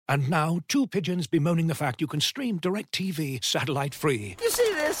And now, two pigeons bemoaning the fact you can stream DirecTV satellite-free. You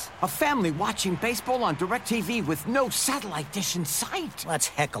see this? A family watching baseball on DirecTV with no satellite dish in sight. Let's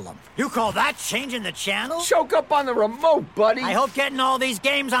heckle them. You call that changing the channel? Choke up on the remote, buddy. I hope getting all these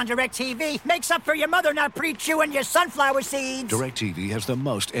games on DirecTV makes up for your mother not pre-chewing your sunflower seeds. DirecTV has the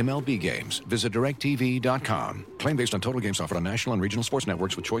most MLB games. Visit DirecTV.com. Claim based on total games offered on national and regional sports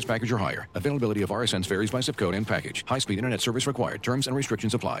networks with choice package or higher. Availability of RSNs varies by zip code and package. High-speed internet service required. Terms and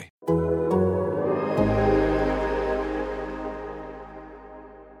restrictions apply.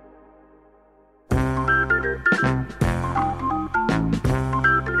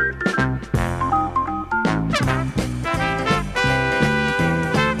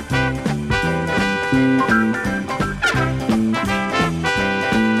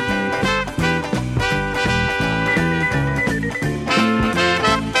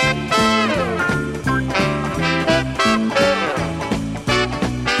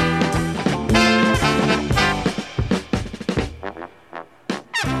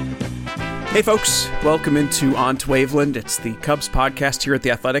 Hey folks, welcome into On to Waveland. It's the Cubs podcast here at The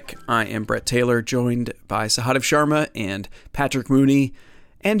Athletic. I am Brett Taylor, joined by Sahadev Sharma and Patrick Mooney,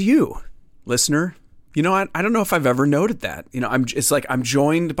 and you, listener. You know, I don't know if I've ever noted that. You know, it's like I'm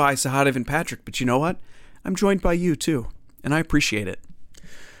joined by Sahadev and Patrick, but you know what? I'm joined by you too, and I appreciate it.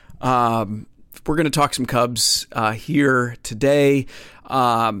 We're going to talk some Cubs here today.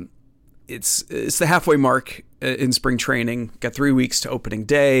 It's the halfway mark in spring training. Got 3 weeks to opening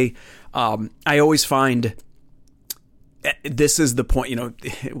day. I always find this is the point, you know,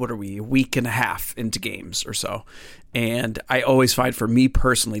 what are we, a week and a half into games or so. And I always find for me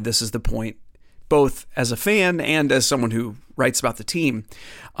personally, this is the point, both as a fan and as someone who writes about the team.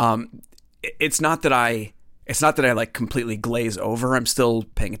 It's not that I like completely glaze over. I'm still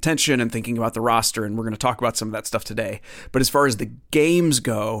paying attention and thinking about the roster, and we're going to talk about some of that stuff today. But as far as the games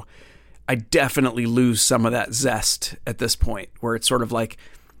go, I definitely lose some of that zest at this point, where it's sort of like,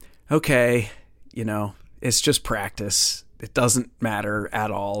 okay, you know, it's just practice. It doesn't matter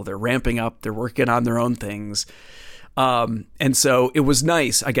at all. They're ramping up. They're working on their own things. And so it was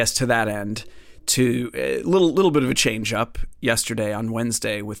nice, I guess, to that end, to a little bit of a change up yesterday on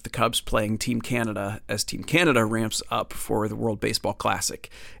Wednesday with the Cubs playing Team Canada as Team Canada ramps up for the World Baseball Classic.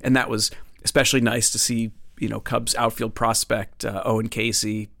 And that was especially nice to see, you know, Cubs outfield prospect Owen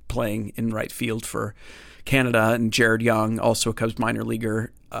Casey playing in right field for Canada, and Jared Young, also a Cubs minor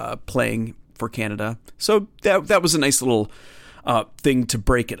leaguer, playing for Canada. So that was a nice little thing to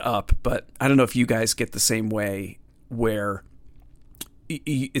break it up. But I don't know if you guys get the same way, where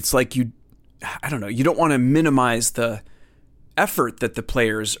it's like I don't know, you don't want to minimize the effort that the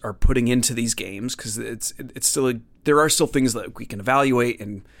players are putting into these games, because it's still there are still things that we can evaluate,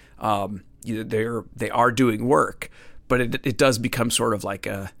 and they are doing work. But it does become sort of like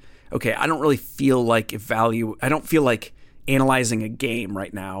okay, I don't really feel like I don't feel like analyzing a game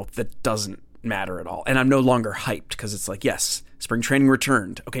right now that doesn't matter at all. And I'm no longer hyped, because it's like, yes, spring training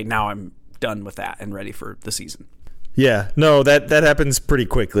returned. Okay, now I'm done with that and ready for the season. Yeah, no, that happens pretty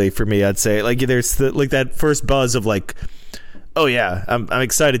quickly for me, I'd say. Like, there's that first buzz of like, oh yeah, I'm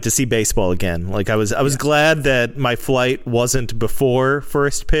excited to see baseball again. Like, I was glad that my flight wasn't before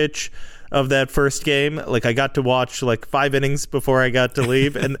first pitch of that first game. Like, I got to watch like 5 innings before I got to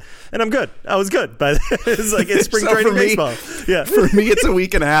leave, and I'm good. I was good, but it's like it's spring training baseball. Yeah, for me, it's a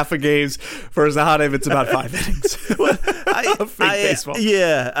week and a half of games. For Zahadev, it's about 5 innings. Well, baseball.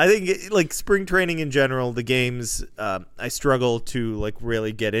 Yeah, I think like spring training in general, the games, I struggle to like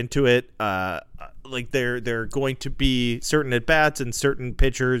really get into it. Like they're going to be certain at bats and certain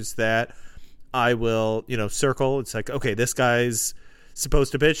pitchers that I will, you know, circle. It's like, okay, this guy's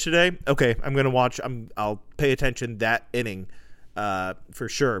supposed to pitch today. Okay, I'm going to watch. I'll pay attention that inning for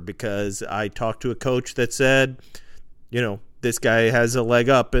sure, because I talked to a coach that said, you know, this guy has a leg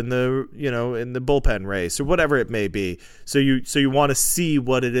up in the, you know, in the bullpen race or whatever it may be. So you want to see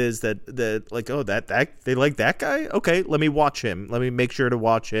what it is that like, oh, that they like that guy. Okay, let me watch him. Let me make sure to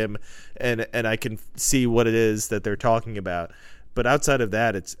watch him, and I can see what it is that they're talking about. But outside of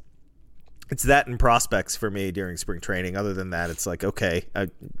that, it's that and prospects for me during spring training. Other than that, it's like, okay,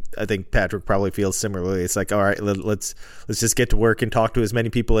 I think Patrick probably feels similarly. It's like, all right, let's just get to work and talk to as many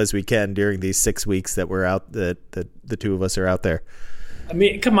people as we can during these 6 weeks that we're out, that the two of us are out there. I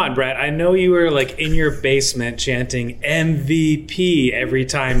mean, come on, Brett. I know you were like in your basement chanting MVP every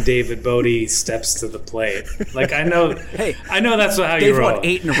time David Bodie steps to the plate. Like, I know. Hey, I know that's how you roll. They've won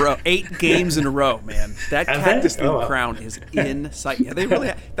 8 in a row, 8 games in a row, man. That Cactus League crown is in sight. Yeah, they really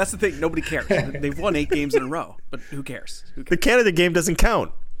have. That's the thing. Nobody cares. They've won 8 games in a row, but who cares? The Canada game doesn't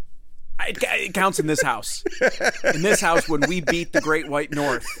count. It counts in this house. In this house, when we beat the Great White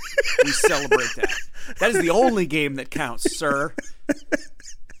North, we celebrate that. That is the only game that counts, sir.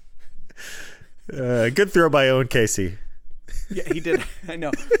 Good throw by Owen Casey. Yeah, he did. I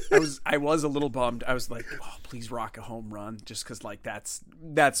know. I was a little bummed. I was like, oh, please rock a home run, just because like that's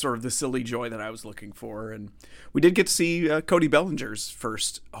sort of the silly joy that I was looking for. And we did get to see Cody Bellinger's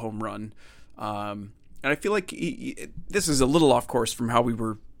first home run. And I feel like this is a little off course from how we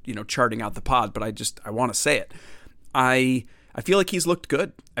were, charting out the pod, but I want to say it. I feel like he's looked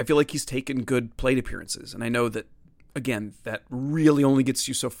good. I feel like he's taken good plate appearances. And I know that, again, that really only gets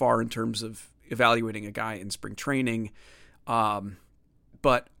you so far in terms of evaluating a guy in spring training.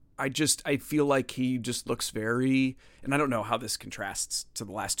 But I feel like he just looks very, and I don't know how this contrasts to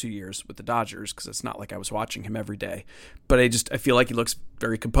the last 2 years with the Dodgers, because it's not like I was watching him every day, but I feel like he looks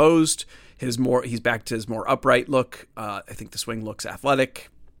very composed. He's back to his more upright look. I think the swing looks athletic.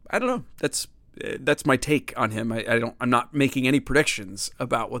 I don't know. That's my take on him. I'm not making any predictions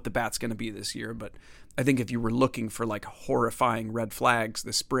about what the bat's going to be this year, but I think if you were looking for like horrifying red flags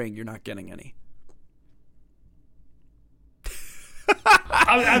this spring, you're not getting any.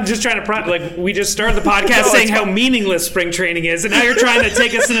 I'm just trying to we just started the podcast saying how meaningless spring training is, and now you're trying to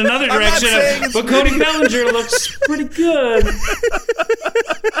take us in another direction. But Cody Bellinger looks pretty good.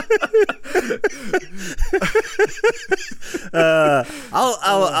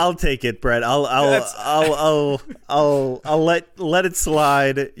 I'll take it, Brett. I'll let it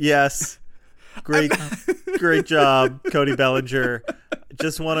slide. Yes, great job, Cody Bellinger.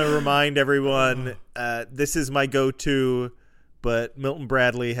 Just want to remind everyone, this is my go-to. But Milton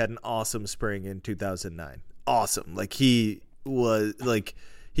Bradley had an awesome spring in 2009. Awesome. He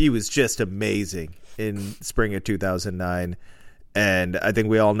was just amazing in spring of 2009. And I think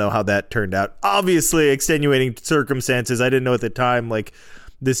we all know how that turned out. Obviously, extenuating circumstances. I didn't know at the time,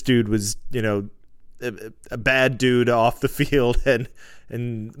 this dude was, a bad dude off the field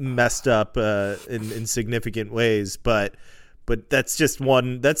and messed up in significant ways. But that's just the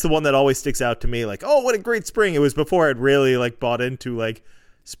one that always sticks out to me. Oh, what a great spring. It was before I'd really bought into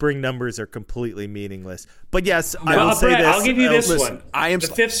spring numbers are completely meaningless. But yes, I will say this. I'll give you this one. I am the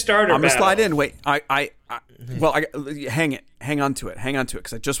fifth starter. I'm going to slide in. Wait, hang on to it.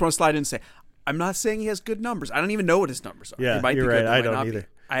 Because I just want to slide in and say, I'm not saying he has good numbers. I don't even know what his numbers are. Yeah, you're right. I don't either.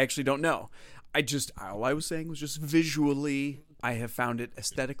 I actually don't know. All I was saying was just visually, I have found it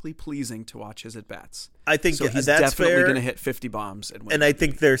aesthetically pleasing to watch his at-bats. I think so he's that's definitely going to hit 50 bombs. And I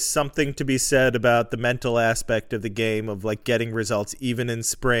think there's something to be said about the mental aspect of the game of getting results even in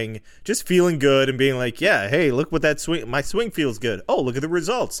spring, just feeling good and being yeah, hey, look what that swing, my swing feels good. Oh, look at the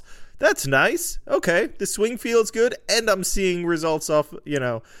results. That's nice. Okay, the swing feels good and I'm seeing results off,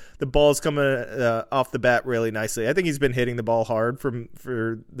 the ball's coming off the bat really nicely. I think he's been hitting the ball hard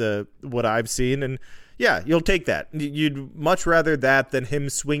for what I've seen, and yeah, you'll take that. You'd much rather that than him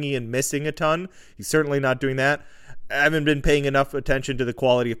swinging and missing a ton. He's certainly not doing that. I haven't been paying enough attention to the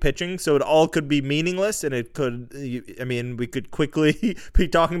quality of pitching, so it all could be meaningless, and it could, we could quickly be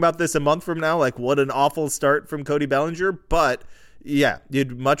talking about this a month from now, what an awful start from Cody Bellinger, but yeah,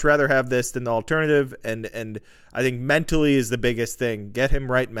 you'd much rather have this than the alternative, and I think mentally is the biggest thing. Get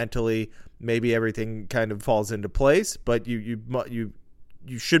him right mentally, maybe everything kind of falls into place, but you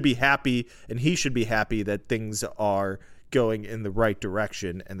should be happy, and he should be happy that things are going in the right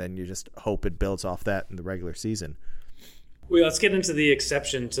direction, and then you just hope it builds off that in the regular season. Well, let's get into the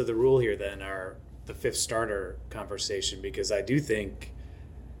exception to the rule here then, the fifth starter conversation, because I do think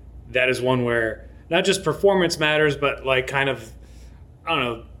that is one where not just performance matters, but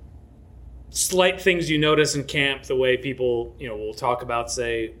slight things you notice in camp, the way people, will talk about,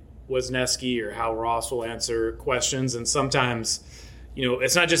 say, Wisniewski or how Ross will answer questions, and sometimes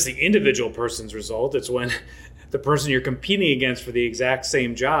it's not just the individual person's result. It's when the person you're competing against for the exact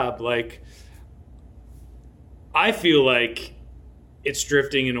same job, I feel like it's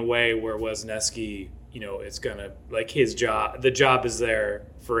drifting in a way where Wisniewski, it's going to, his job, the job is there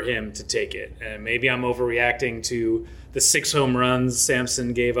for him to take it. And maybe I'm overreacting to the 6 home runs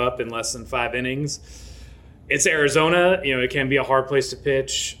Sampson gave up in less than 5 innings. It's Arizona. It can be a hard place to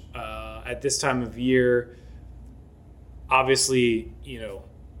pitch at this time of year. Obviously,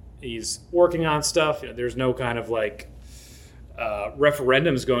 he's working on stuff. There's no kind of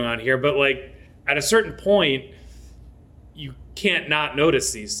referendums going on here, but at a certain point, you can't not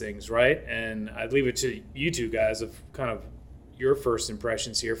notice these things, right? And I'd leave it to you two guys of kind of your first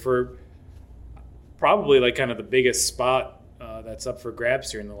impressions here for probably kind of the biggest spot that's up for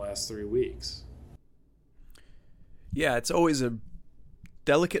grabs here in the last 3 weeks. Yeah, it's always a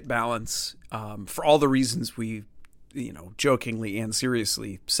delicate balance for all the reasons we jokingly and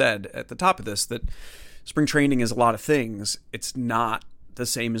seriously said at the top of this that spring training is a lot of things. It's not the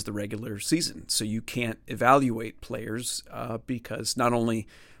same as the regular season. So you can't evaluate players because not only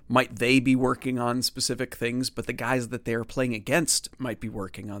might they be working on specific things, but the guys that they're playing against might be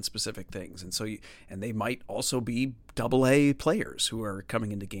working on specific things. And so and they might also be AA players who are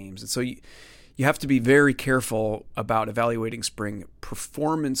coming into games. And so you have to be very careful about evaluating spring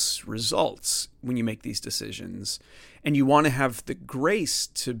performance results when you make these decisions. And you want to have the grace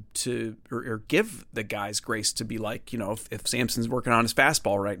to give the guys grace to be like, if Sampson's working on his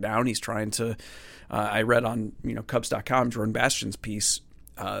fastball right now and he's trying to, I read on, Cubs.com, Jordan Bastian's piece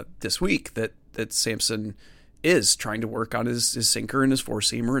this week that Sampson is trying to work on his sinker and his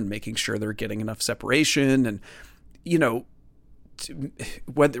four-seamer and making sure they're getting enough separation. And,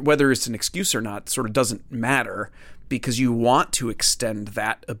 whether it's an excuse or not sort of doesn't matter, because you want to extend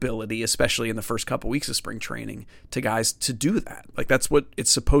that ability, especially in the first couple weeks of spring training, to guys to do that. Like, that's what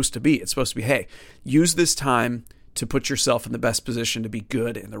it's supposed to be. It's supposed to be, hey, use this time to put yourself in the best position to be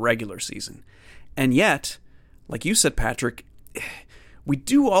good in the regular season. And yet, like you said, Patrick, we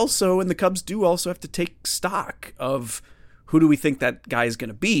do also, and the Cubs do also have to take stock of who do we think that guy is going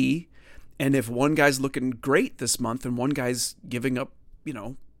to be. And if one guy's looking great this month and one guy's giving up,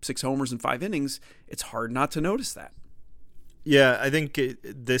 6 homers in 5 innings, it's hard not to notice that. Yeah, I think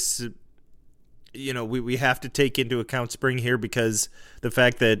this, we have to take into account spring here because the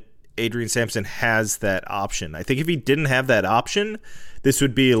fact that Adrian Sampson has that option. I think if he didn't have that option, we'd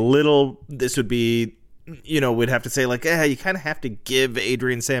have to say like, you kind of have to give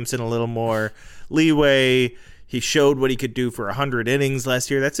Adrian Sampson a little more leeway. He showed what he could do for 100 innings last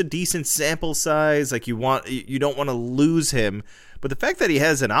year. That's a decent sample size. Like, you don't want to lose him. But the fact that he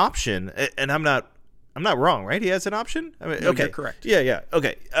has an option, and I'm not wrong, right? He has an option? I mean, no, okay, you're correct. Yeah.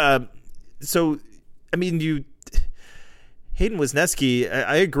 Okay. So, I mean, Hayden Wesneski,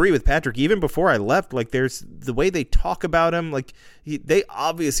 I agree with Patrick. Even before I left, like, there's the way they talk about him. Like, they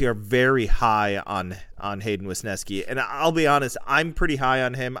obviously are very high on Hayden Wesneski, and I'll be honest, I'm pretty high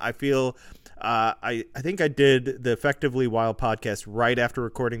on him. I feel. I think I did the Effectively Wild podcast right after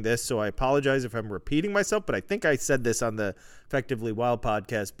recording this, so I apologize if I'm repeating myself, but I think I said this on the Effectively Wild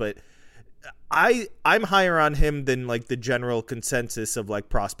podcast. But I'm higher on him than like the general consensus of like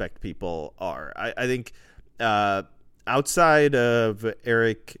prospect people are. I think outside of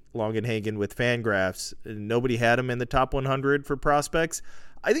Eric Longenhagen with Fangraphs, nobody had him in the top 100 for prospects.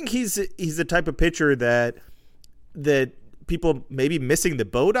 I think he's the type of pitcher that people maybe missing the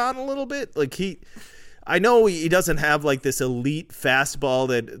boat on a little bit. Like, I know he doesn't have like this elite fastball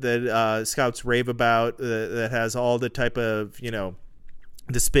that scouts rave about, that has all the type of,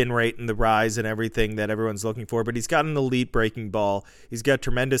 the spin rate and the rise and everything that everyone's looking for, but he's got an elite breaking ball. He's got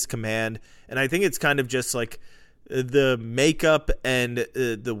tremendous command. And I think it's kind of just like the makeup and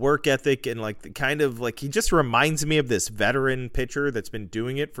the work ethic, and like the kind of like, he just reminds me of this veteran pitcher that's been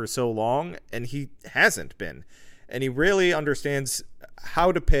doing it for so long, and he hasn't been. And he really understands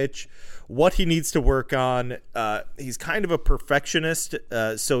how to pitch, what he needs to work on. He's kind of a perfectionist,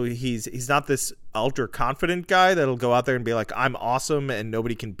 so he's not this ultra confident guy that'll go out there and be like, I'm awesome and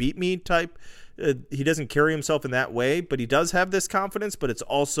nobody can beat me type. He doesn't carry himself in that way, but he does have this confidence. But it's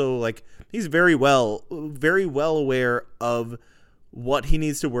also like he's very well aware of what he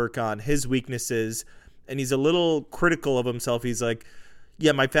needs to work on, his weaknesses, and he's a little critical of himself. He's like,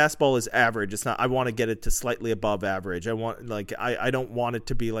 yeah, my fastball is average. It's not. I want to get it to slightly above average. I don't want it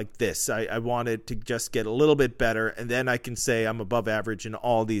to be like this. I want it to just get a little bit better, and then I can say I'm above average in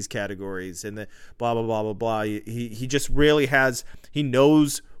all these categories. And the blah blah blah blah blah. He just really has. He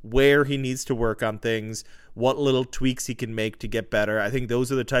knows where he needs to work on things, what little tweaks he can make to get better. I think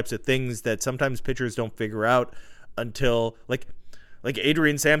those are the types of things that sometimes pitchers don't figure out until like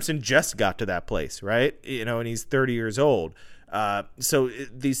Adrian Sampson just got to that place, right? And he's 30 years old. So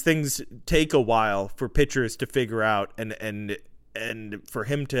these things take a while for pitchers to figure out, and for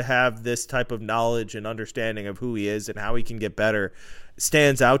him to have this type of knowledge and understanding of who he is and how he can get better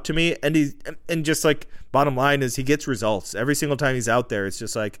stands out to me. And just like bottom line is he gets results every single time he's out there. It's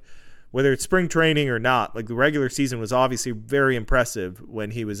just like, whether it's spring training or not, like the regular season was obviously very impressive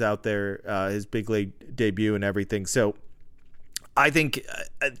when he was out there, his big league debut and everything. So I think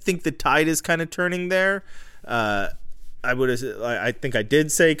the tide is kind of turning there. I think I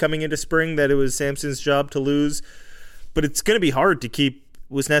did say coming into spring that it was Sampson's job to lose, but it's going to be hard to keep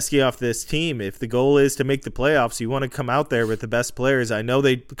Wesneski off this team. If the goal is to make the playoffs, you want to come out there with the best players. I know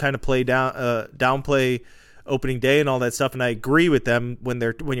they kind of downplay opening day and all that stuff, and I agree with them when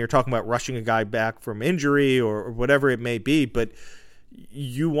you're talking about rushing a guy back from injury or whatever it may be. But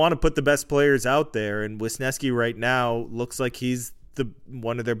you want to put the best players out there, and Wisniewski right now looks like he's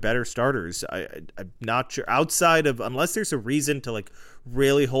one of their better starters. I'm not sure, outside of, unless there's a reason to like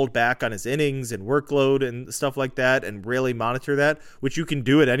really hold back on his innings and workload and stuff like that and really monitor that, which you can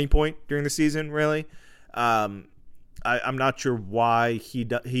do at any point during the season, really. I'm not sure why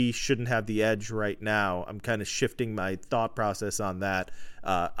he shouldn't have the edge right now. I'm kind of shifting my thought process on that.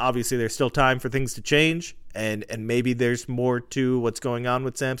 Obviously, there's still time for things to change, and maybe there's more to what's going on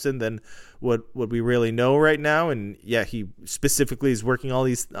with Sampson than what we really know right now. And yeah, he specifically is working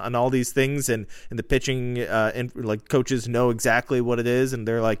on all these things, and the pitching and like coaches know exactly what it is, and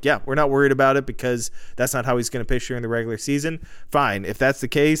they're like, yeah, we're not worried about it because that's not how he's going to pitch during the regular season. Fine, if that's the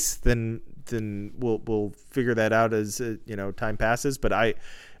case, then we'll figure that out as time passes. But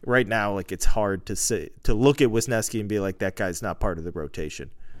right now, like, it's hard to look at Wisniewski and be like, that guy's not part of the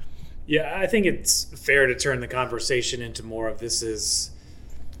rotation. Yeah, I think it's fair to turn the conversation into more of, this is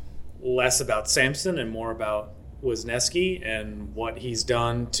less about Sampson and more about Wisniewski and what he's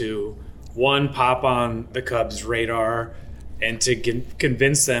done to, one, pop on the Cubs' radar and to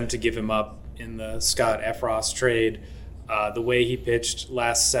convince them to give him up in the Scott Effross trade. The way he pitched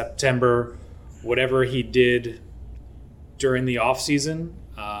last September, whatever he did during the offseason,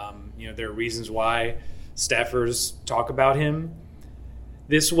 there are reasons why staffers talk about him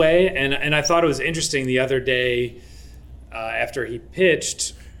this way. And I thought it was interesting the other day after he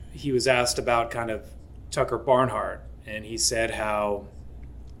pitched, he was asked about kind of Tucker Barnhart, and he said how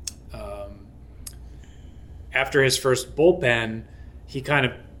after his first bullpen, he kind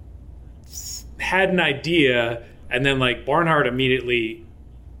of had an idea, and then like Barnhart immediately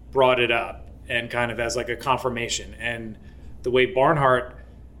brought it up and kind of as like a confirmation. And the way Barnhart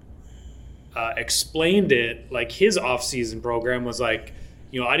explained it, like his offseason program was like,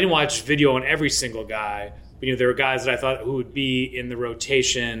 I didn't watch video on every single guy, but there were guys that I thought who would be in the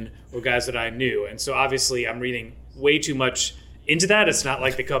rotation or guys that I knew. And so obviously I'm reading way too much into that. It's not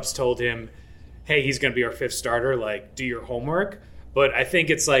like the Cubs told him, hey, he's going to be our fifth starter, like, do your homework. But I think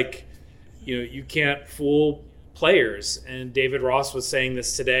it's like, you can't fool players. And David Ross was saying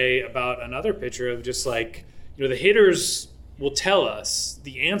this today about another pitcher of just like, the hitters will tell us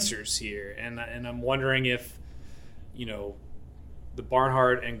the answers here. And I'm wondering if, the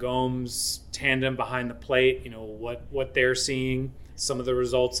Barnhart and Gomes tandem behind the plate, what they're seeing, some of the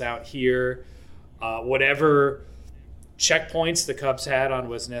results out here, whatever checkpoints the Cubs had on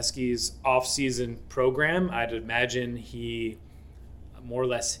Wisniewski's offseason program, I'd imagine he more or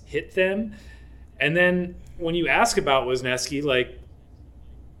less hit them. And then when you ask about Wisniewski, like,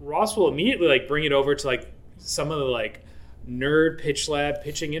 Ross will immediately like bring it over to like some of the like nerd pitch lab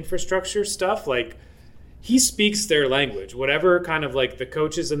pitching infrastructure stuff. Like, he speaks their language. Whatever kind of like the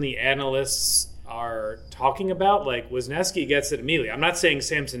coaches and the analysts are talking about, like, Wisniewski gets it immediately. I'm not saying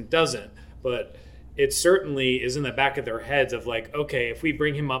Sampson doesn't, but it certainly is in the back of their heads of like, okay, if we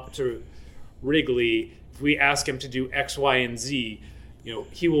bring him up to Wrigley, if we ask him to do X, Y, and Z,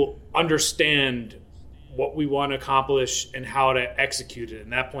 he will understand what we want to accomplish and how to execute it.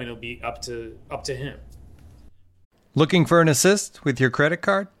 And at that point, it'll be up to him. Looking for an assist with your credit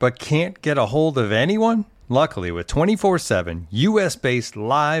card, but can't get a hold of anyone? Luckily, with 24/7 U.S.-based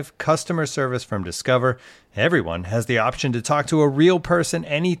live customer service from Discover, everyone has the option to talk to a real person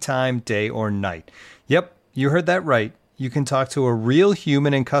anytime, day or night. Yep, you heard that right. You can talk to a real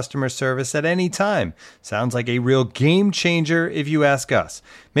human in customer service at any time. Sounds like a real game changer if you ask us.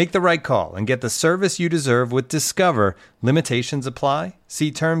 Make the right call and get the service you deserve with Discover. Limitations apply.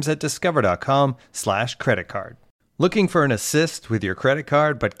 See terms at discover.com/creditcard. Looking for an assist with your credit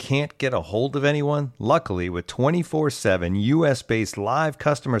card but can't get a hold of anyone? Luckily, with 24/7 U.S.-based live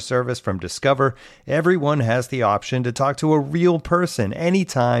customer service from Discover, everyone has the option to talk to a real person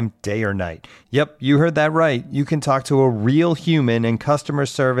anytime, day or night. Yep, you heard that right. You can talk to a real human in customer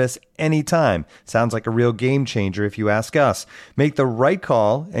service anytime. Sounds like a real game changer if you ask us. Make the right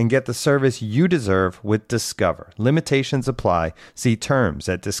call and get the service you deserve with Discover. Limitations apply. See terms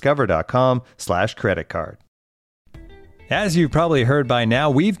at discover.com/creditcard. As you've probably heard by now,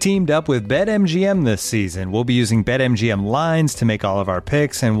 we've teamed up with BetMGM this season. We'll be using BetMGM lines to make all of our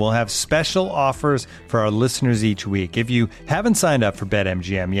picks, and we'll have special offers for our listeners each week. If you haven't signed up for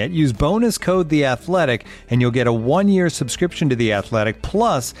BetMGM yet, use bonus code THEATHLETIC, and you'll get a 1-year subscription to The Athletic,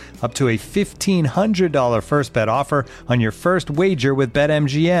 plus up to a $1,500 first bet offer on your first wager with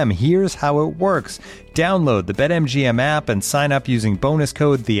BetMGM. Here's how it works. Download the BetMGM app and sign up using bonus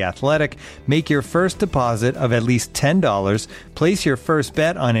code THEATHLETIC. Make your first deposit of at least $10. Place your first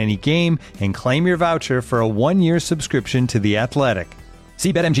bet on any game and claim your voucher for a 1-year subscription to The Athletic.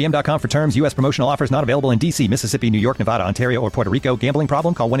 See BetMGM.com for terms. U.S. promotional offers not available in D.C., Mississippi, New York, Nevada, Ontario, or Puerto Rico. Gambling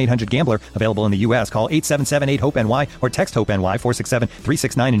problem? Call 1-800-GAMBLER. Available in the U.S. Call 877-8-HOPE-NY or text HOPE-NY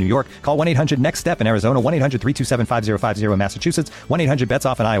 467-369 in New York. Call 1-800-NEXT-STEP in Arizona. 1-800-327-5050 in Massachusetts.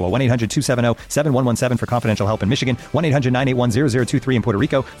 1-800-BETS-OFF in Iowa. 1-800-270-7117 for confidential help in Michigan. 1-800-981-0023 in Puerto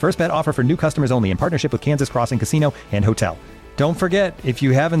Rico. First bet offer for new customers only in partnership with Kansas Crossing Casino and Hotel. Don't forget, if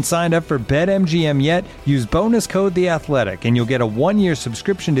you haven't signed up for BetMGM yet, use bonus code The Athletic, and you'll get a 1-year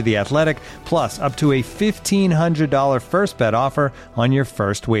subscription to The Athletic, plus up to a $1,500 first bet offer on your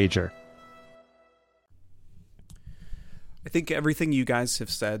first wager. I think everything you guys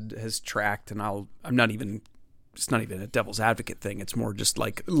have said has tracked, and it's not even a devil's advocate thing. It's more just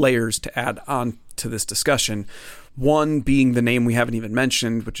like layers to add on to this discussion. One being the name we haven't even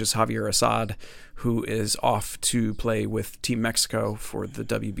mentioned, which is Javier Assad, who is off to play with Team Mexico for the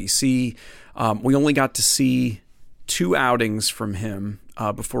WBC. We only got to see 2 outings from him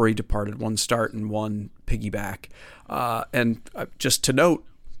before he departed, 1 start and 1 piggyback. And just to note,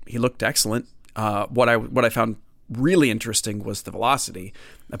 he looked excellent. What I found really interesting was the velocity.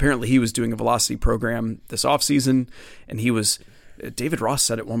 Apparently he was doing a velocity program this offseason, and David Ross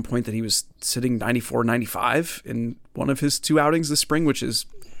said at one point that he was sitting 94, 95 in one of his 2 outings this spring, which is,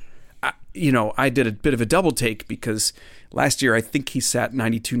 I did a bit of a double take because last year I think he sat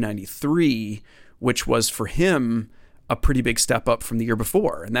 92, 93, which was for him a pretty big step up from the year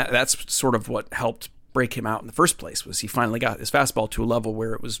before. And that's sort of what helped break him out in the first place, was he finally got his fastball to a level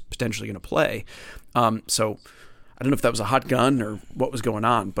where it was potentially going to play. So I don't know if that was a hot gun or what was going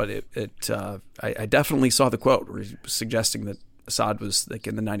on, but I definitely saw the quote where he was suggesting that Assad was like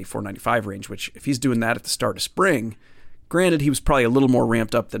in the 94, 95 range, which if he's doing that at the start of spring, granted, he was probably a little more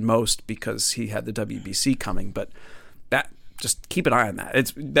ramped up than most because he had the WBC coming, but just keep an eye on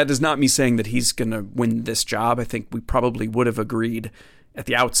that. That is not me saying that he's going to win this job. I think we probably would have agreed at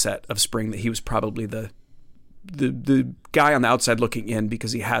the outset of spring that he was probably the guy on the outside looking in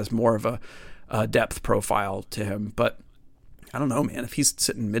because he has more of a depth profile to him. But I don't know, man. If he's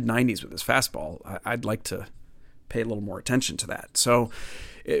sitting mid-90s with his fastball, I'd like to pay a little more attention to that. So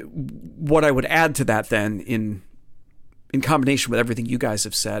what I would add to that then in combination with everything you guys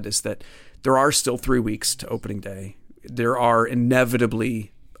have said is that there are still 3 weeks to opening day. There are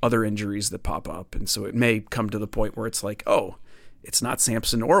inevitably other injuries that pop up. And so it may come to the point where it's like, oh, it's not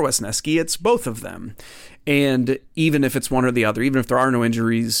Sampson or Wesneski, it's both of them. And even if it's one or the other, even if there are no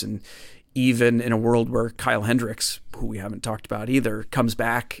injuries, and even in a world where Kyle Hendricks, who we haven't talked about either, comes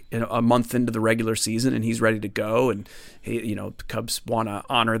back a month into the regular season and he's ready to go, and the Cubs want to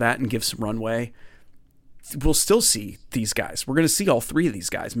honor that and give some runway, we'll still see these guys. We're going to see all 3 of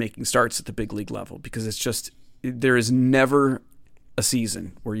these guys making starts at the big league level, because it's just, there is never a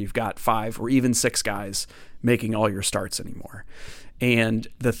season where you've got 5 or even 6 guys making all your starts anymore. And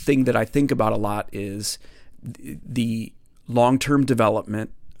the thing that I think about a lot is the long-term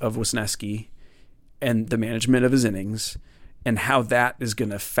development of Wesneski and the management of his innings, and how that is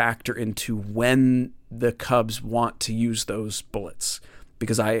going to factor into when the Cubs want to use those bullets.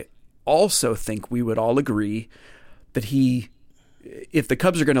 Because I also think we would all agree that if the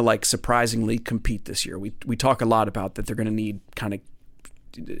Cubs are going to surprisingly compete this year, we talk a lot about that they're going to need kind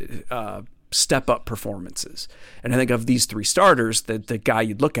of step up performances. And I think of these 3 starters, that the guy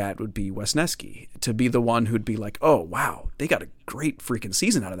you'd look at would be Wesneski, to be the one who'd be like, oh, wow, they got a great freaking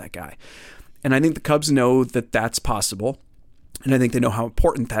season out of that guy. And I think the Cubs know that that's possible. And I think they know how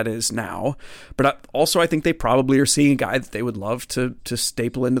important that is now. But also I think they probably are seeing a guy that they would love to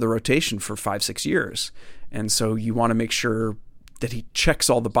staple into the rotation for 5-6 years. And so you want to make sure that he checks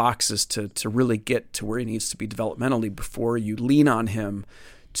all the boxes to really get to where he needs to be developmentally before you lean on him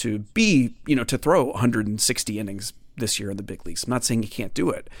to be, to throw 160 innings this year in the big leagues. I'm not saying he can't do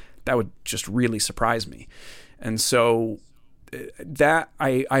it. That would just really surprise me. And so that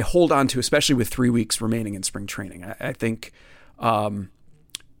I hold on to, especially with 3 weeks remaining in spring training. I think,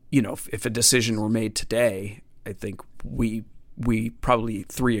 if a decision were made today, I think we probably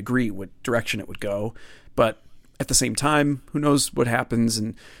 3 agree what direction it would go. But at the same time, who knows what happens?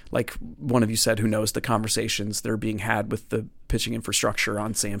 And like one of you said, who knows the conversations that are being had with the pitching infrastructure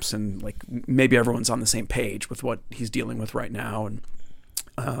on Sampson? Like maybe everyone's on the same page with what he's dealing with right now. And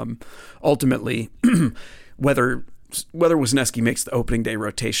ultimately, whether Wesneski makes the opening day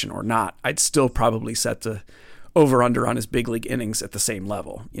rotation or not, I'd still probably set the over-under on his big league innings at the same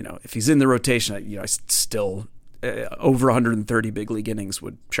level. If he's in the rotation, I still over 130 big league innings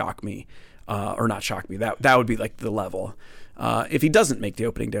would shock me. Or not shock me. That would be like the level. If he doesn't make the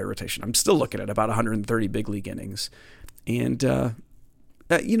opening day rotation, I'm still looking at about 130 big league innings. And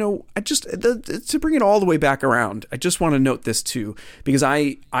I just to bring it all the way back around, I just want to note this too, because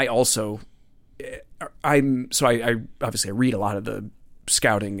I obviously I read a lot of the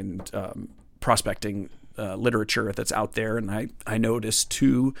scouting and prospecting literature that's out there, and I noticed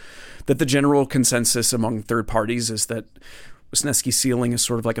too that the general consensus among third parties is that Wisniewski's ceiling is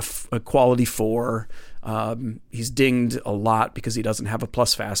sort of like a quality 4. He's dinged a lot because he doesn't have a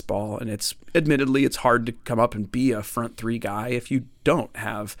plus fastball, and it's hard to come up and be a front 3 guy if you don't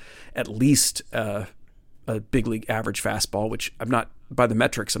have at least a big league average fastball, which by the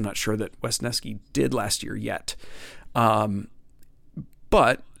metrics, I'm not sure that Wisniewski did last year yet.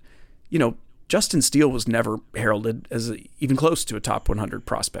 But Justin Steele was never heralded as even close to a top 100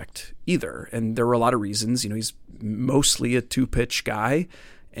 prospect either. And there were a lot of reasons. He's mostly a 2-pitch guy.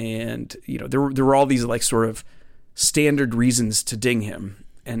 And, there were all these like sort of standard reasons to ding him.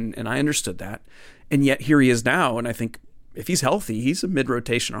 And I understood that. And yet here he is now. And I think if he's healthy, he's a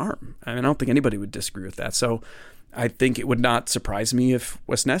mid-rotation arm. I don't think anybody would disagree with that. So I think it would not surprise me if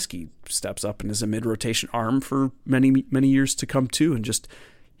Wisniewski steps up and is a mid-rotation arm for many, many years to come too. And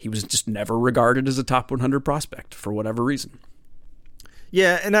he was just never regarded as a top 100 prospect for whatever reason.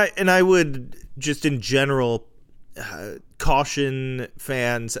 Yeah, and I would just in general caution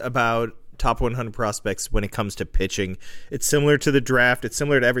fans about top 100 prospects when it comes to pitching. It's similar to the draft. It's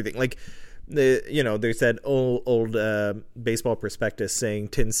similar to everything. Like there's that old baseball prospectus saying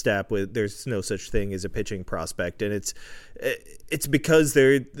tin stap with there's no such thing as a pitching prospect, and it's because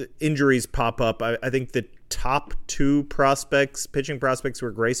the injuries pop up. I think the top 2 pitching prospects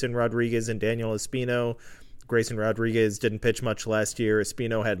were Grayson Rodriguez and Daniel Espino. Grayson Rodriguez didn't pitch much last year.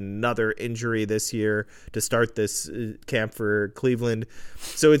 Espino had another injury this year to start this camp for Cleveland.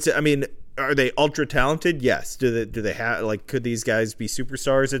 So are they ultra talented? Yes. Do they have could these guys be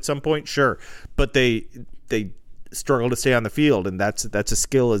superstars at some point? Sure, but they struggle to stay on the field, and that's a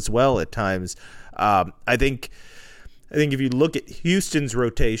skill as well at times. I think if you look at Houston's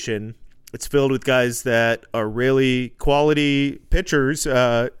rotation, it's filled with guys that are really quality pitchers,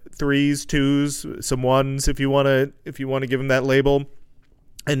 3s, 2s, some 1s if you want to give them that label.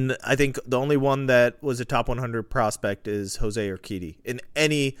 And I think the only one that was a top 100 prospect is Jose Urquidy.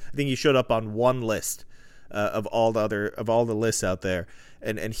 I think he showed up on one list of all the lists out there,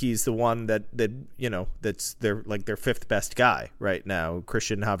 and he's the one that's their fifth best guy right now.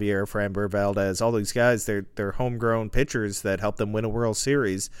 Christian Javier, Framber Valdez, all these guys, they're homegrown pitchers that helped them win a World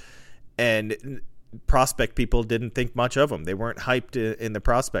Series, and prospect people didn't think much of them. They weren't hyped in the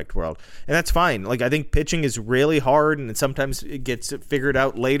prospect world, and that's fine. I think pitching is really hard, and sometimes it gets figured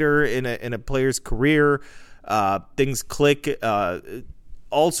out later in a player's career. Things click.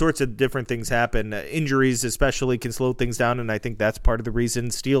 All sorts of different things happen. Injuries especially can slow things down, and I think that's part of the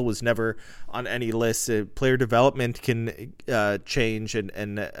reason Steele was never on any list. Player development can change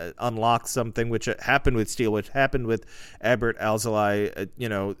and unlock something, which happened with Steele, which happened with Adbert Alzolay,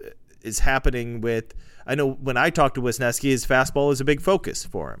 is happening with. I know when I talk to Wisniewski, his fastball is a big focus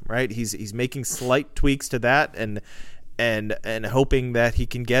for him, right? He's making slight tweaks to that and hoping that he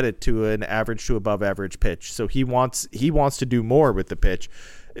can get it to an average to above average pitch. So he wants to do more with the pitch.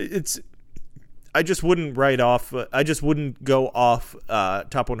 I just wouldn't go off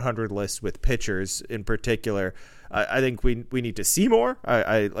top 100 lists with pitchers in particular. I think we need to see more.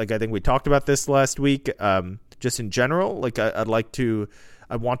 I think we talked about this last week. Just in general,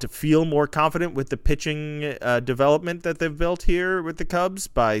 I want to feel more confident with the pitching development that they've built here with the Cubs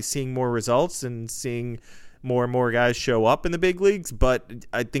by seeing more results and seeing more and more guys show up in the big leagues. But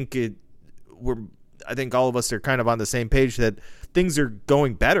I think all of us are kind of on the same page that things are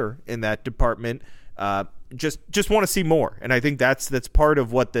going better in that department. Just want to see more, and I think that's part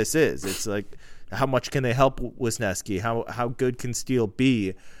of what this is. It's like, how much can they help Wisniewski? How good can Steele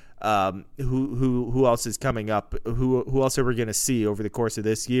be? Who else is coming up? Who else are we going to see over the course of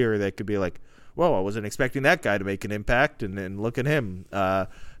this year that could be like, whoa, I wasn't expecting that guy to make an impact, and look at him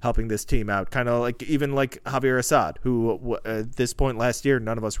helping this team out. Kind of like even like Javier Assad, who at this point last year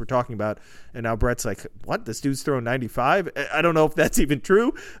none of us were talking about, and now Brett's like, what? This dude's throwing 95? I don't know if that's even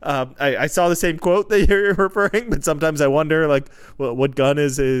true. I saw the same quote that you're referring, but sometimes I wonder what gun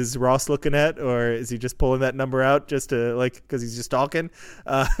is Ross looking at, or is he just pulling that number out just to because he's just talking?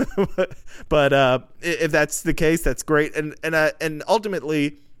 But if that's the case, that's great. And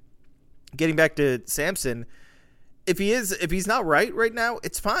ultimately, getting back to Sampson, if he's not right now,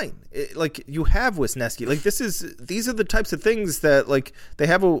 it's fine. You have Wisniewski. These are the types of things that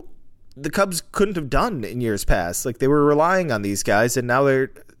the Cubs couldn't have done in years past. They were relying on these guys, and now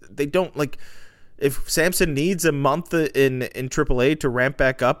they don't. If Sampson needs a month in AAA to ramp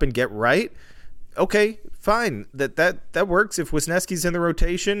back up and get right, okay, fine. That works if Wisniewski's in the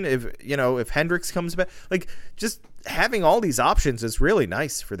rotation, if Hendricks comes back. Like, just having all these options is really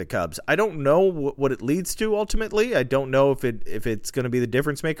nice for the Cubs. I don't know what it leads to ultimately. I don't know if it's going to be the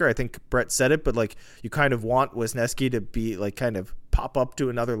difference maker. I think Brett said it, but like, you kind of want Wisniewski to be like kind of pop up to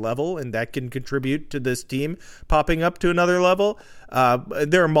another level, and that can contribute to this team popping up to another level.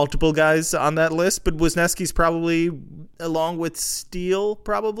 There are multiple guys on that list, but Wisniewski's probably, along with Steele,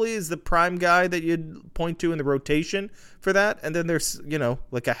 probably is the prime guy that you'd point to in the rotation for that. And then there's,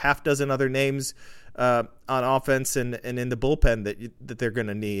 like a half dozen other names on offense and in the bullpen that they're going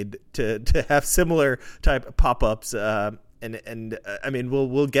to need to have similar type of pop-ups. And I mean,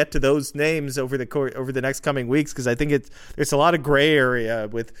 we'll get to those names over the next coming weeks, because I think there's a lot of gray area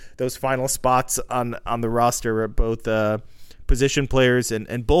with those final spots on the roster, both position players and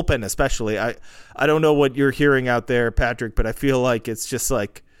bullpen especially. I don't know what you're hearing out there, Patrick, but I feel like it's just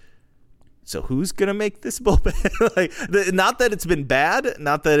like, so who's gonna make this bullpen? Like, not that it's been bad,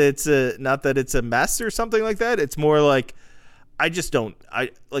 not that it's a mess or something like that. It's more like, I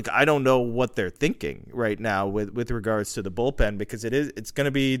don't know what they're thinking right now with regards to the bullpen, because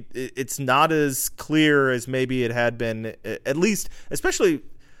it's not as clear as maybe it had been, at least, especially,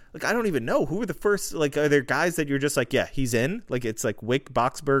 like, I don't even know who were the first, like, are there guys that you're just like, yeah, he's in? Like, it's like Wick,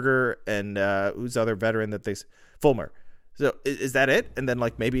 Boxberger, and who's the other veteran that Fulmer. So is that it? And then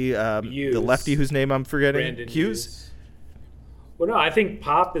like maybe the lefty whose name I'm forgetting, Brandon Hughes. Well, no, I think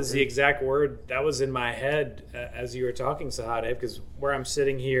pop is the exact word that was in my head as you were talking, Sahadev, because where I'm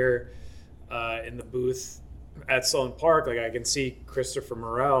sitting here in the booth at Sloan Park, like, I can see Christopher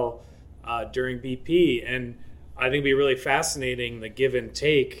Morel during BP, and I think it'd be really fascinating, the give and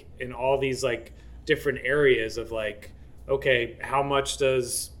take in all these like different areas of like, okay, how much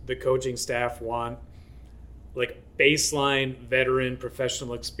does the coaching staff want, like, baseline veteran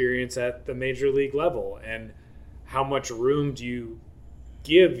professional experience at the major league level, and how much room do you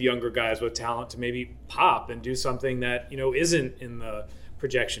give younger guys with talent to maybe pop and do something that, isn't in the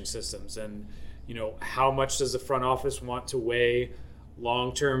projection systems? And, how much does the front office want to weigh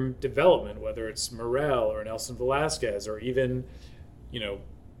long-term development, whether it's Morel or Nelson Velasquez or even,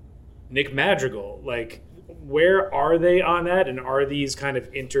 Nick Madrigal? Like, where are they on that? And are these kind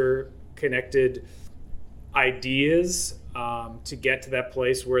of interconnected ideas to get to that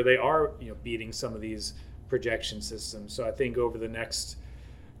place where they are, beating some of these projection systems? So I think over the next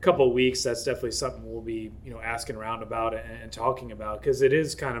couple of weeks, that's definitely something we'll be, asking around about and talking about, because it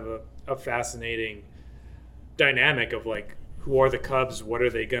is kind of a fascinating dynamic of like, who are the Cubs? What are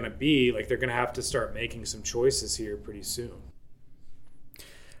they going to be? Like, they're going to have to start making some choices here pretty soon.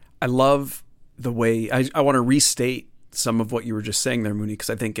 I love the way I want to restate some of what you were just saying there, Mooney, because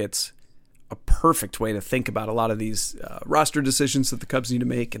I think it's a perfect way to think about a lot of these roster decisions that the Cubs need to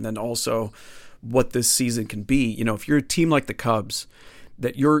make, and then also what this season can be. If you're a team like the Cubs,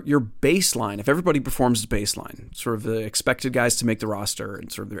 that your baseline, if everybody performs the baseline, sort of the expected guys to make the roster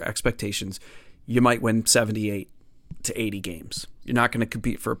and sort of their expectations, you might win 78 to 80 games. You're not going to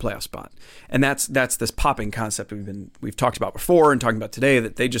compete for a playoff spot. And that's this popping concept we've talked about before and talking about today,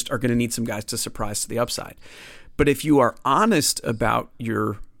 that they just are going to need some guys to surprise to the upside. But if you are honest about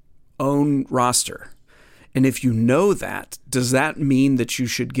your own roster, and if you know that, does that mean that you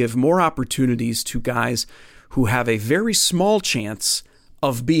should give more opportunities to guys who have a very small chance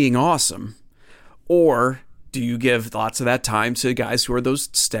of being awesome? Or do you give lots of that time to guys who are those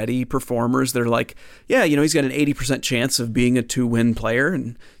steady performers that are like, yeah, he's got an 80% chance of being a 2-win player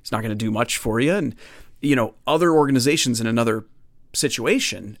and he's not going to do much for you? And, other organizations in another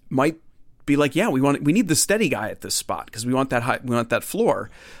situation might be like, yeah, we need the steady guy at this spot because we want that floor.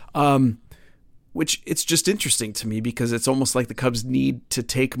 Which it's just interesting to me, because it's almost like the Cubs need to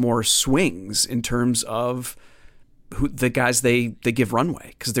take more swings in terms of who the guys they give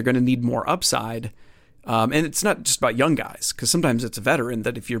runway, because they're going to need more upside. And it's not just about young guys, because sometimes it's a veteran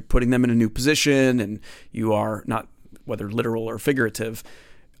that if you're putting them in a new position and you are not, whether literal or figurative,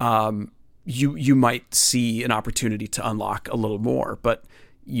 you might see an opportunity to unlock a little more. But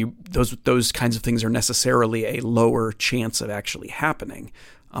those kinds of things are necessarily a lower chance of actually happening.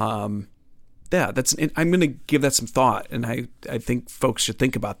 I'm going to give that some thought, and I think folks should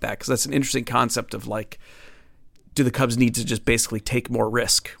think about that, because that's an interesting concept of like, do the Cubs need to just basically take more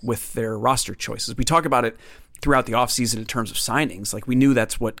risk with their roster choices? We talk about it throughout the offseason in terms of signings. Like, we knew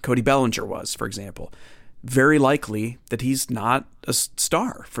that's what Cody Bellinger was, for example. Very likely that he's not a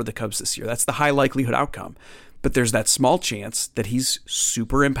star for the Cubs this year. That's the high likelihood outcome. But there's that small chance that he's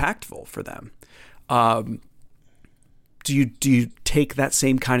super impactful for them. Do you take that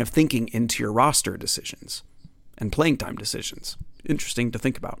same kind of thinking into your roster decisions and playing time decisions? Interesting to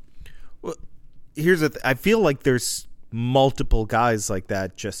think about. Well, I feel like there's multiple guys like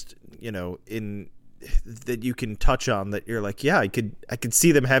that, just, you know, in that you can touch on that you're like, yeah, I could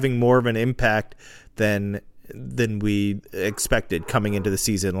see them having more of an impact than we expected coming into the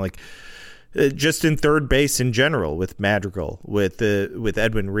season. Like, just in third base in general, with Madrigal, with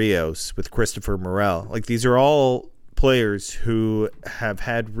Edwin Rios, with Christopher Morel. Like, these are all players who have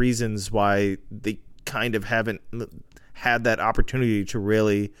had reasons why they kind of haven't had that opportunity to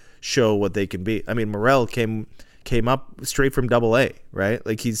really show what they can be. I mean, Morel came up straight from Double-A, right?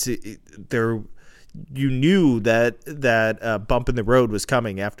 Like, he's there. You knew that bump in the road was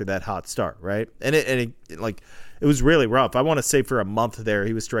coming after that hot start, right? And it was really rough. I want to say for a month there,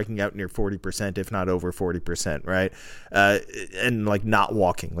 he was striking out near 40%, if not over 40%, right? And like not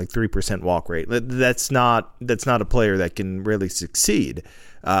walking, like 3% walk rate. That's not a player that can really succeed.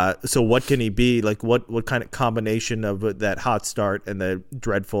 So what can he be? Like what kind of combination of that hot start and the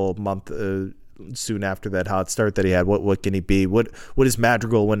dreadful month soon after that hot start that he had? What can he be? What is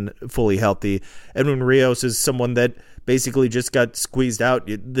Madrigal when fully healthy? Edwin Rios is someone that basically just got squeezed out.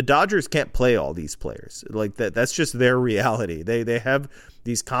 The Dodgers can't play all these players like that. That's just their reality. They have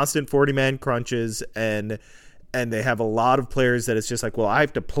these constant 40-man crunches, and they have a lot of players that it's just like, well, I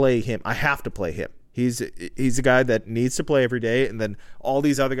have to play him. He's a guy that needs to play every day, and then all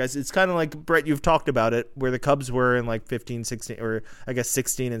these other guys. It's kind of like, Brett, you've talked about it, where the Cubs were in like 15, 16, or I guess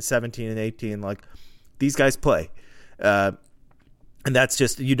 16 and 17 and 18. Like, these guys play, and that's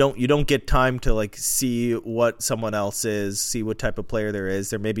just you don't get time to like see what someone else is, see what type of player there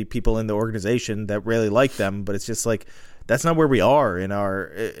is. There may be people in the organization that really like them, but it's just like, that's not where we are in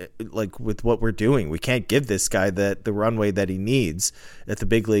our, like, with what we're doing. We can't give this guy the runway that he needs at the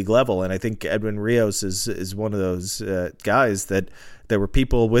big league level. And I think Edwin Rios is one of those guys that there were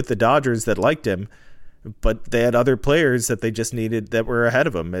people with the Dodgers that liked him, but they had other players that they just needed that were ahead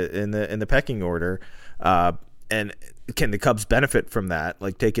of him in the pecking order. And can the Cubs benefit from that?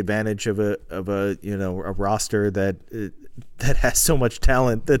 Like, take advantage of a roster that has so much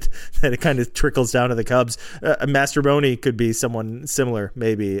talent that it kind of trickles down to the Cubs. Mastrobuoni could be someone similar,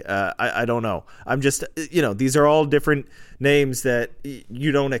 maybe. I don't know. I'm just, these are all different names that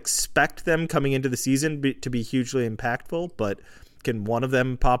you don't expect them coming into the season to be hugely impactful, but can one of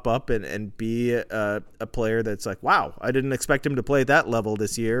them pop up and be a player that's like, wow, I didn't expect him to play at that level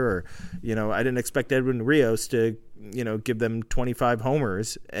this year, or, I didn't expect Edwin Rios to, give them 25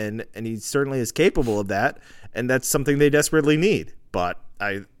 homers, and he certainly is capable of that, and that's something they desperately need. But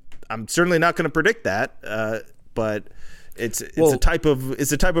I'm certainly not going to predict that, but it's a type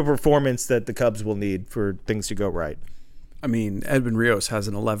of performance that the Cubs will need for things to go right. I mean, Edwin Rios has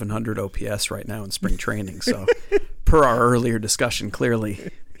an 1100 OPS right now in spring training, so per our earlier discussion,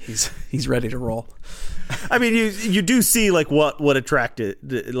 clearly he's ready to roll. I mean, you do see like what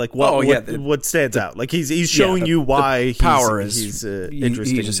attracted, like what stands out. Like he's showing you why power he's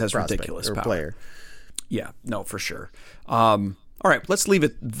interesting. He just has ridiculous power. Player. Yeah, no, for sure. All right, let's leave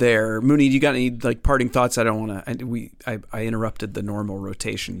it there. Mooney, do you got any like parting thoughts? I don't want to. I interrupted the normal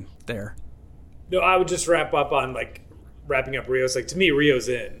rotation there. No, I would just wrap up on like. Wrapping up Rios, like, to me, Rios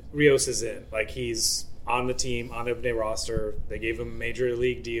is in. Like, he's on the team, on the open day roster. They gave him a major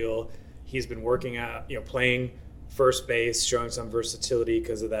league deal. He's been working out, playing first base, showing some versatility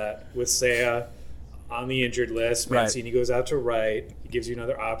because of that. With Seiya on the injured list, Mancini goes out to right. He gives you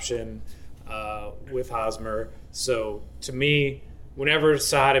another option with Hosmer. So, to me, whenever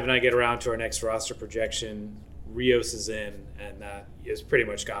Sahadev and I get around to our next roster projection, Rios is in, and that is pretty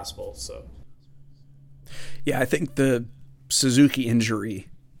much gospel. So. Yeah, I think the Suzuki injury,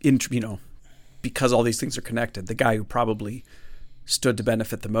 because all these things are connected, the guy who probably stood to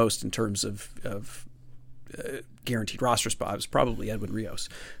benefit the most in terms of guaranteed roster spot was probably Edwin Rios,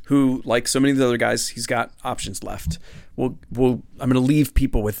 who, like so many of the other guys, he's got options left. I'm going to leave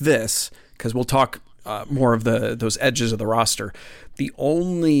people with this because we'll talk more of those edges of the roster. The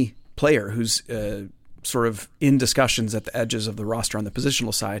only player who's sort of in discussions at the edges of the roster on the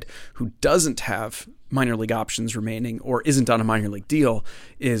positional side who doesn't have minor league options remaining or isn't on a minor league deal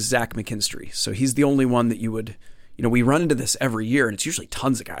is Zach McKinstry. So he's the only one that you would, we run into this every year, and it's usually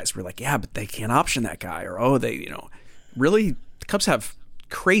tons of guys. We're like, yeah, but they can't option that guy, or, really, the Cubs have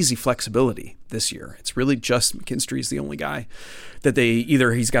crazy flexibility this year. It's really just McKinstry's the only guy that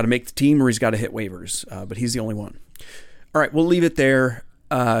he's got to make the team or he's got to hit waivers, but he's the only one. All right, we'll leave it there.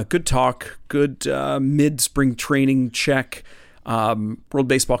 Good talk, good mid-spring training check. World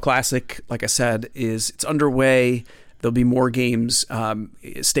Baseball Classic, like I said, it's underway. There'll be more games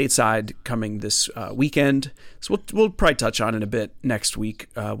stateside coming this weekend. So we'll probably touch on it a bit next week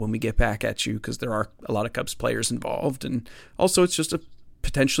when we get back at you, because there are a lot of Cubs players involved. And also it's just a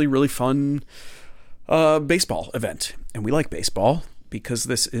potentially really fun baseball event. And we like baseball because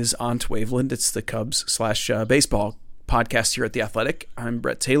this is On to Waveland. It's the Cubs/baseball podcast here at The Athletic. I'm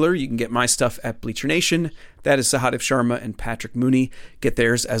Brett Taylor. You can get my stuff at Bleacher Nation. That is Sahadev Sharma and Patrick Mooney. Get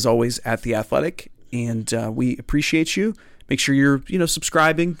theirs, as always, at The Athletic. And we appreciate you. Make sure you're,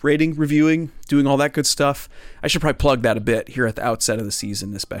 subscribing, rating, reviewing, doing all that good stuff. I should probably plug that a bit here at the outset of the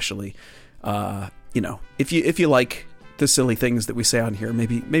season, especially. If you like the silly things that we say on here,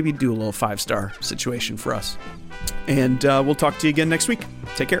 maybe do a little 5-star situation for us. And we'll talk to you again next week.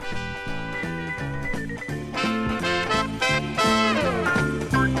 Take care.